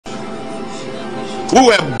who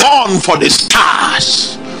were born for the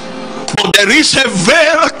stars. But there is a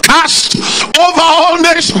veil cast over all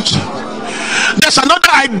nations. There's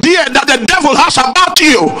another idea that the devil has about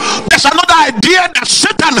you. There's another idea that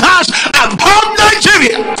Satan has about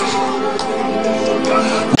Nigeria.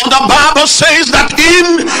 But the Bible says that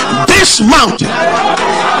in this mountain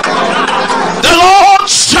the Lord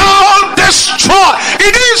shall destroy.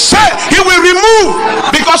 It didn't say he will remove,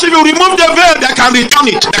 because if you remove the veil, they can return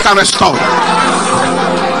it, they can restore it.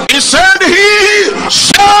 He said he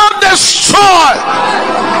shall destroy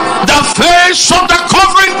the face of the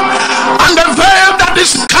covering and the veil that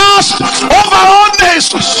is cast over all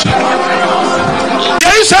nations.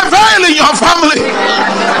 There is a veil in your family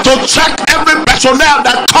to check every personnel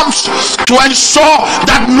that comes to ensure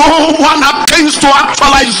that no one attains to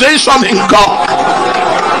actualization in God.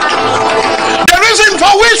 The reason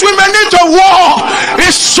for which we may need a war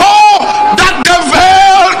is so that the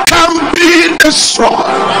veil can be destroyed.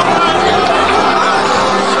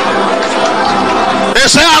 They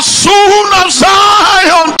say, as soon as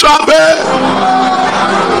Zion travel,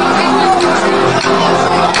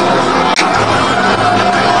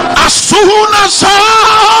 as soon as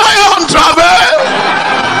Zion travel,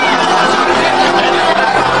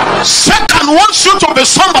 Satan wants you to be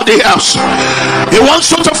somebody else. He wants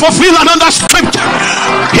you to fulfill another script.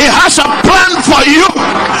 He has a plan for you.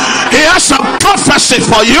 He has a prophecy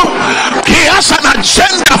for you. He has an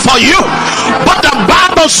agenda for you. But the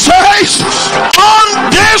Bible says,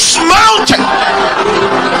 on this mountain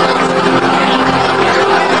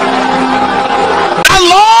the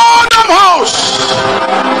Lord of hosts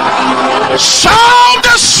shall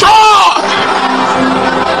destroy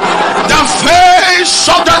the face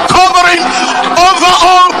of the covering over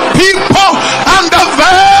all people and the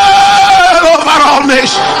veil over all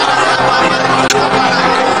nations.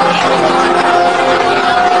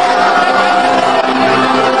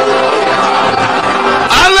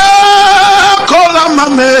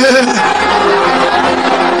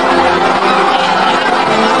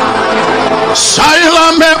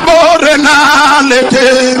 Saila me borena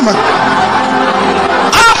letem.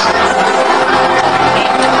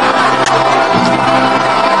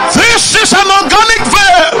 This is an organic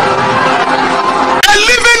veil, a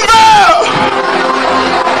living veil.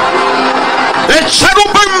 A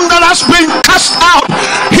cherubim that has been cast out,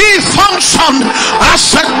 he functioned as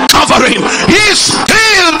a covering. He's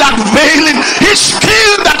still that veiling, he's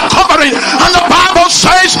still that covering. And the Bible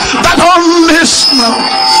says that on this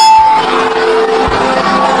mountain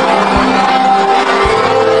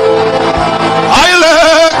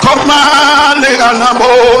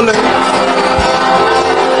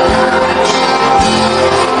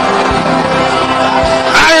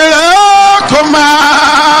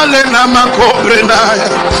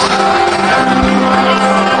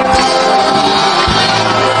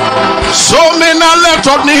so mena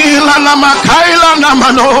letonila na makaila na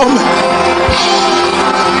manome.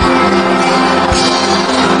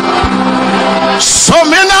 So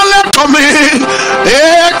mena letomi e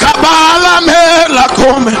kabala me la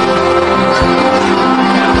come.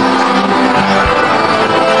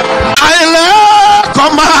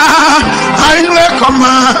 Aile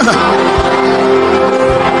koma.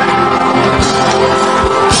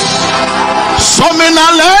 So mena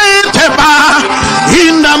leite ba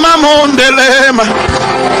inda mamondelema.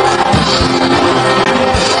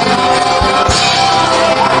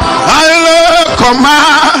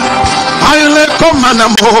 Aile koma na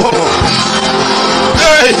mo.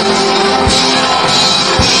 Hey.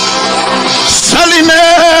 Saline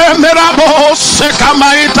merabo se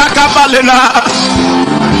kamaita kabalela.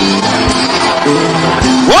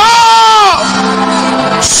 Wow!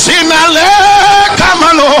 Sinale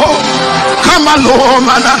kamalo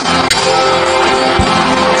mana.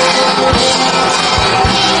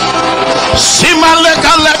 Simale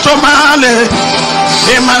kaleto male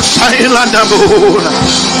ema saila dabuna.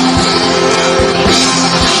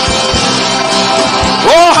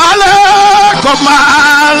 Oh hale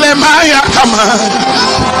komale maya kama.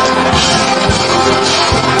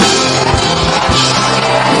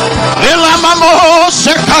 Ela mamo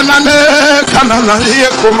se kanane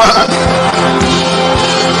yekuma.